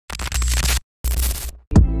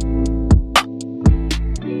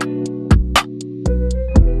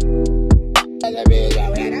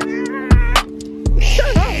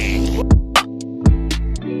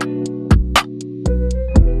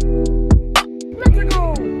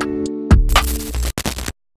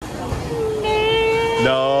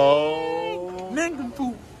No. Mango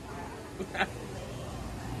poop.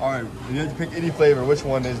 All right, you have to pick any flavor. Which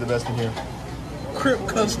one is the best in here? Crip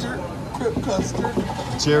custard.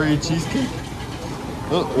 Cherry cheesecake.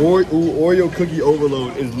 Oreo cookie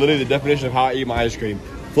overload is literally the definition of how I eat my ice cream.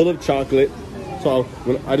 Full of chocolate. So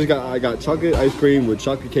I got chocolate ice cream with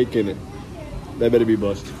chocolate cake in it. That better be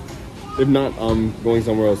bust. If not, I'm going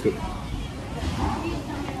somewhere else.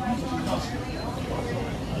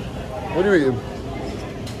 What do you eat?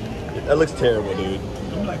 That looks terrible, dude.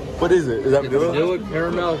 What is it? Is that vanilla? Vanilla,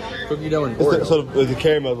 caramel, cookie dough, and Oreo. Oreo. So the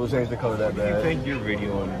caramel will change the color that bad. You think you're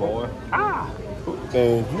videoing, boy?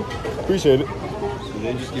 Thank you. Appreciate it. So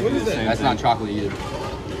they just give you the same That's thing. not chocolate either.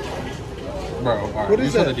 Bro, all right. What is you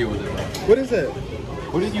still have that? to deal with it, bro. What is that?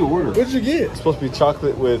 What did you order? What did you get? It's supposed to be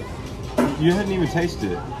chocolate with, You hadn't even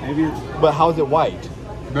tasted it. Maybe it's... but how is it white?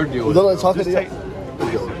 Better deal Is with that it. like chocolate? Just take,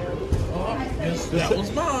 Yes, that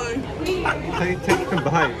was mine. take a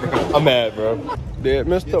bite, bro. I'm mad, bro. They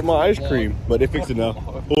messed up my ice cream, but they fixed it now.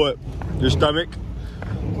 What? Your stomach?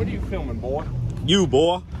 What are you filming, boy? You,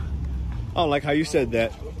 boy. I don't like how you said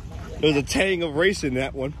that. There's a tang of race in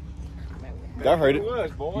that one. I heard it.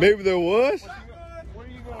 Was, boy. Maybe there was. What are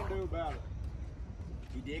you going to do about it?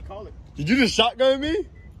 He did call it. Did you just shotgun me?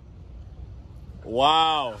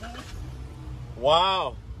 Wow.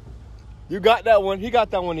 Wow. You got that one. He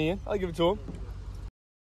got that one in. I'll give it to him.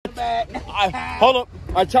 Hold up.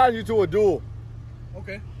 I challenge you to a duel.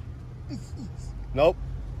 Okay. Nope.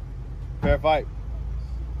 Fair fight.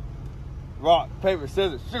 Rock, paper,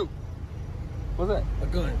 scissors, shoot. What's that? A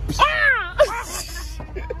gun.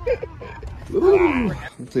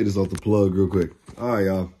 I'll take this off the plug real quick. All right,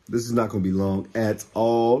 y'all. This is not going to be long at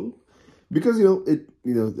all. Because,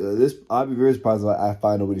 this, I'll be very surprised if I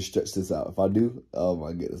find a way to stretch this out. If I do, oh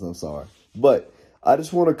my goodness, I'm sorry. But I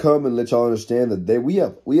just want to come and let y'all understand that we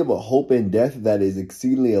have a hope in death that is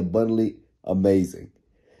exceedingly abundantly amazing.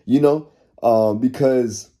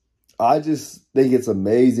 Because I just think it's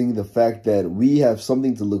amazing the fact that we have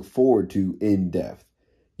something to look forward to in death.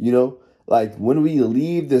 Like when we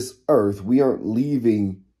leave this earth, we aren't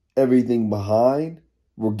leaving everything behind.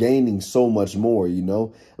 We're gaining so much more,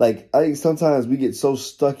 Like, I think sometimes we get so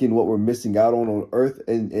stuck in what we're missing out on earth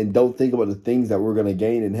and don't think about the things that we're going to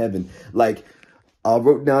gain in heaven. Like, I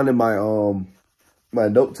wrote down in my my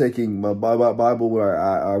note-taking, my Bible where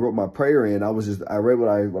I wrote my prayer in. I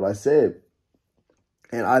read what I said.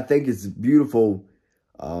 And I think it's beautiful,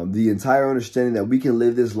 the entire understanding that we can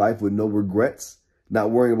live this life with no regrets,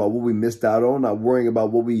 not worrying about what we missed out on, not worrying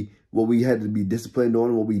about what we had to be disciplined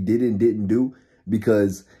on, what we did and didn't do.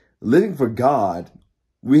 Because living for God,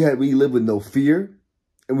 we live with no fear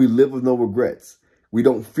and we live with no regrets. We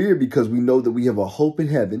don't fear because we know that we have a hope in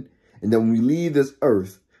heaven. And then when we leave this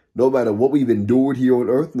earth, no matter what we've endured here on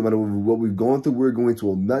earth, no matter what we've gone through, we're going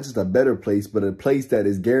to not just a better place, but a place that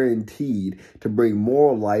is guaranteed to bring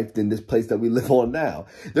more life than this place that we live on now.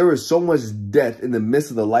 There is so much death in the midst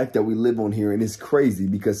of the life that we live on here. And it's crazy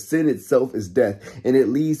because sin itself is death and it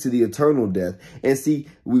leads to the eternal death. And see,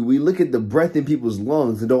 we look at the breath in people's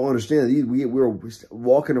lungs and don't understand that we're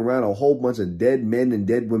walking around a whole bunch of dead men and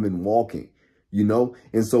dead women walking.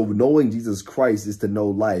 And so knowing Jesus Christ is to know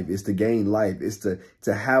life, is to gain life, is to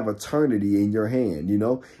have eternity in your hand,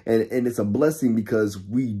 and it's a blessing because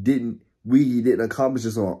we didn't accomplish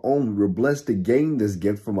this on our own. We were blessed to gain this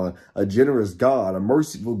gift from a generous God, a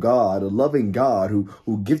merciful God, a loving God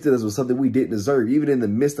who gifted us with something we didn't deserve, even in the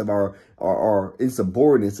midst of our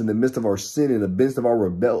insubordinance, in the midst of our sin, in the midst of our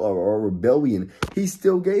rebellion. He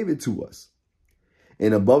still gave it to us.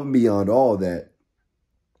 And above and beyond all that,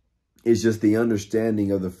 it's just the understanding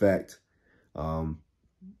of the fact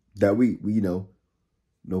that we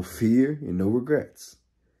no fear and no regrets.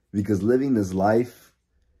 Because living this life,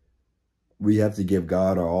 we have to give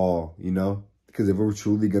God our all, Because if we're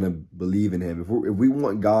truly going to believe in him, if we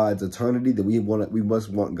want God's eternity, then we must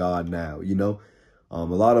want God now, A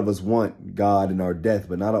lot of us want God in our death,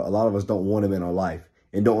 but not a lot of us don't want him in our life.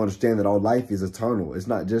 And don't understand that our life is eternal. It's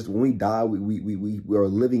not just when we die, we are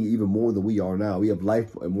living even more than we are now. We have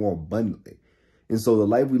life more abundantly. And so the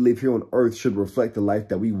life we live here on earth should reflect the life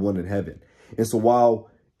that we want in heaven. And so while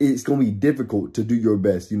it's going to be difficult to do your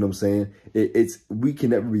best, we can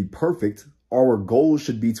never be perfect. Our goal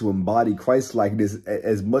should be to embody Christ-likeness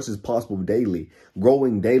as much as possible daily,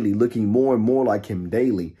 growing daily, looking more and more like him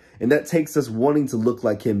daily. And that takes us wanting to look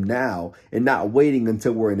like him now and not waiting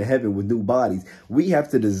until we're in heaven with new bodies. We have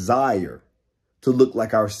to desire to look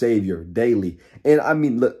like our Savior daily. And I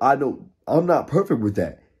mean, look, I know I'm not perfect with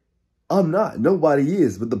that. I'm not. Nobody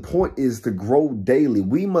is. But the point is to grow daily.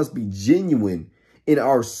 We must be genuine in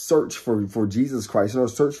our search for Jesus Christ, in our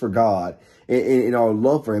search for God, in our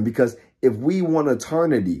love for him. Because if we want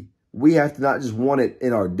eternity, we have to not just want it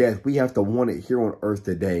in our death. We have to want it here on earth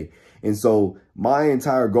today. And so my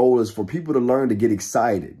entire goal is for people to learn to get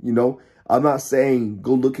excited. You know, I'm not saying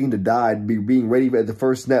go looking to die, being ready at the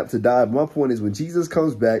first snap to die. But my point is when Jesus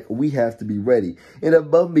comes back, we have to be ready. And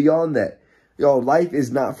above and beyond that, yo, life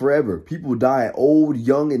is not forever. People die old,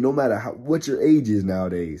 young, and no matter what your age is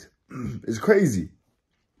nowadays. It's crazy.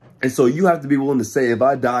 And so you have to be willing to say, if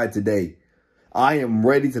I die today, I am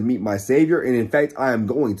ready to meet my Savior. And in fact, I am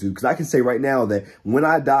going to, because I can say right now that when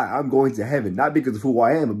I die, I'm going to heaven, not because of who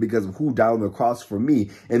I am, but because of who died on the cross for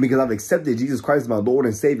me. And because I've accepted Jesus Christ as my Lord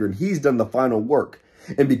and Savior, and he's done the final work.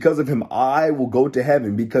 And because of him, I will go to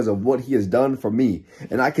heaven because of what he has done for me.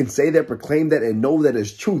 And I can say that, proclaim that, and know that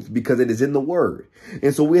as truth because it is in the word.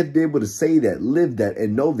 And so we have to be able to say that, live that,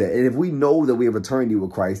 and know that. And if we know that we have eternity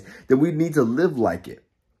with Christ, then we need to live like it.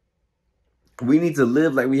 We need to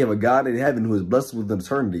live like we have a God in heaven who is blessed with an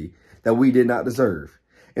eternity that we did not deserve.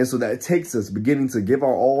 And so that takes us beginning to give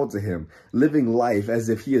our all to him, living life as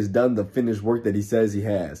if he has done the finished work that he says he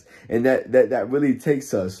has. And that really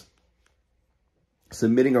takes us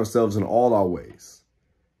submitting ourselves in all our ways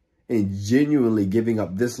and genuinely giving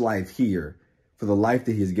up this life here for the life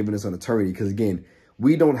that he has given us on eternity. Because again,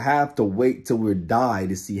 we don't have to wait till we die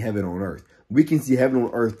to see heaven on earth. We can see heaven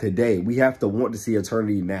on earth today. We have to want to see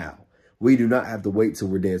eternity now. We do not have to wait till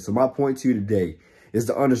we're dead. So my point to you today is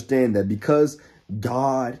to understand that because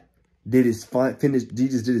God did his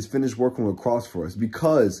Jesus did his finished work on the cross for us,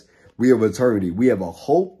 because we have eternity, we have a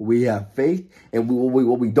hope, we have faith, and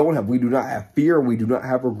what we don't have, we do not have fear, and we do not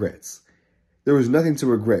have regrets. There is nothing to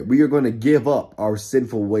regret. We are going to give up our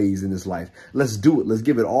sinful ways in this life. Let's do it. Let's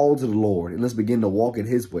give it all to the Lord, and let's begin to walk in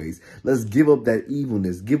his ways. Let's give up that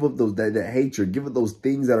evilness, give up that hatred, give up those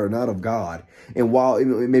things that are not of God. And while it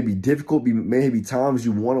may be difficult, may be times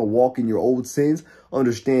you want to walk in your old sins,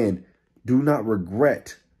 understand, do not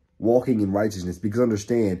regret walking in righteousness, because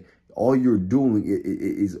understand, all you're doing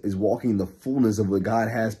is walking in the fullness of what God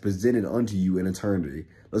has presented unto you in eternity.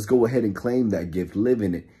 Let's go ahead and claim that gift, live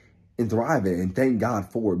in it, and thrive in it, and thank God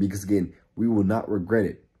for it, because again, we will not regret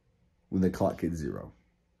it when the clock hits zero.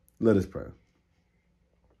 Let us pray.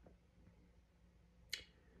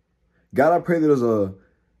 God, I pray that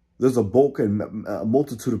there's a bulk and a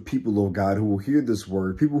multitude of people, Lord God, who will hear this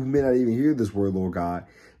word, people who may not even hear this word, Lord God,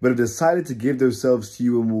 but have decided to give themselves to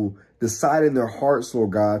you and will decide in their hearts,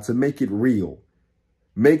 Lord God, to make it real.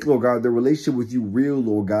 Make, Lord God, their relationship with you real,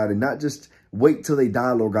 Lord God, and not just wait till they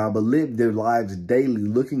die, Lord God, but live their lives daily,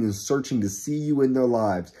 looking and searching to see you in their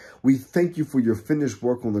lives. We thank you for your finished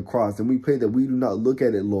work on the cross, and we pray that we do not look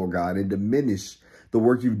at it, Lord God, and diminish the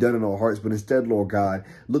work you've done in our hearts, but instead, Lord God,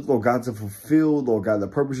 look, Lord God, to fulfill, Lord God, the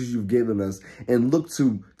purposes you've given us, and look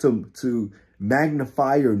to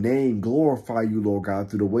magnify your name, glorify you, Lord God,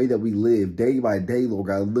 through the way that we live day by day, Lord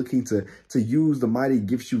God, looking to use the mighty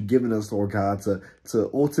gifts you've given us, Lord God, to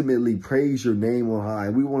ultimately praise your name on high.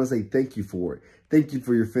 And we want to say thank you for it. Thank you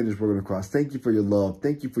for your finished work on the cross. Thank you for your love.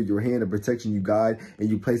 Thank you for your hand of protection you guide and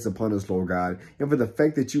you place upon us, Lord God. And for the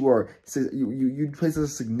fact that you place a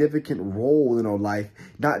significant role in our life,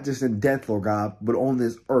 not just in death, Lord God, but on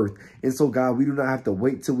this earth. And so, God, we do not have to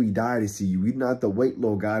wait till we die to see you. We do not have to wait,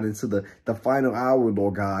 Lord God, until the final hour,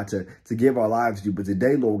 Lord God, to give our lives to you. But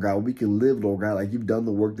today, Lord God, we can live, Lord God, like you've done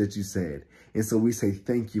the work that you said. And so we say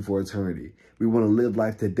thank you for eternity. We want to live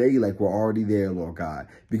life today like we're already there, Lord God,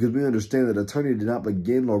 because we understand that eternity did not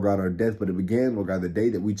begin, Lord God, our death, but it began, Lord God, the day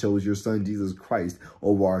that we chose your son, Jesus Christ,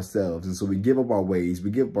 over ourselves. And so we give up our ways,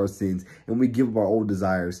 we give up our sins, and we give up our old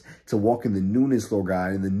desires to walk in the newness, Lord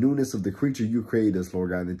God, in the newness of the creature you created us,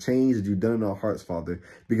 Lord God, the change that you've done in our hearts, Father,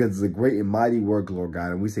 because it's a great and mighty work, Lord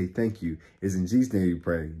God. And we say thank you. It's in Jesus' name we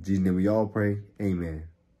pray. In Jesus' name we all pray. Amen.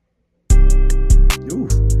 Ooh.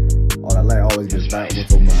 Oh, that light always gets back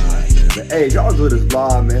with my eyes, man. But hey, y'all enjoy this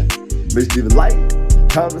vlog, man. Make sure you leave a like,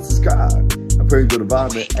 comment, subscribe. I pray you enjoy the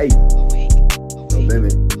vibe, man. Hey, no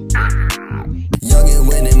limit. Young and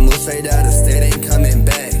winning, move straight out.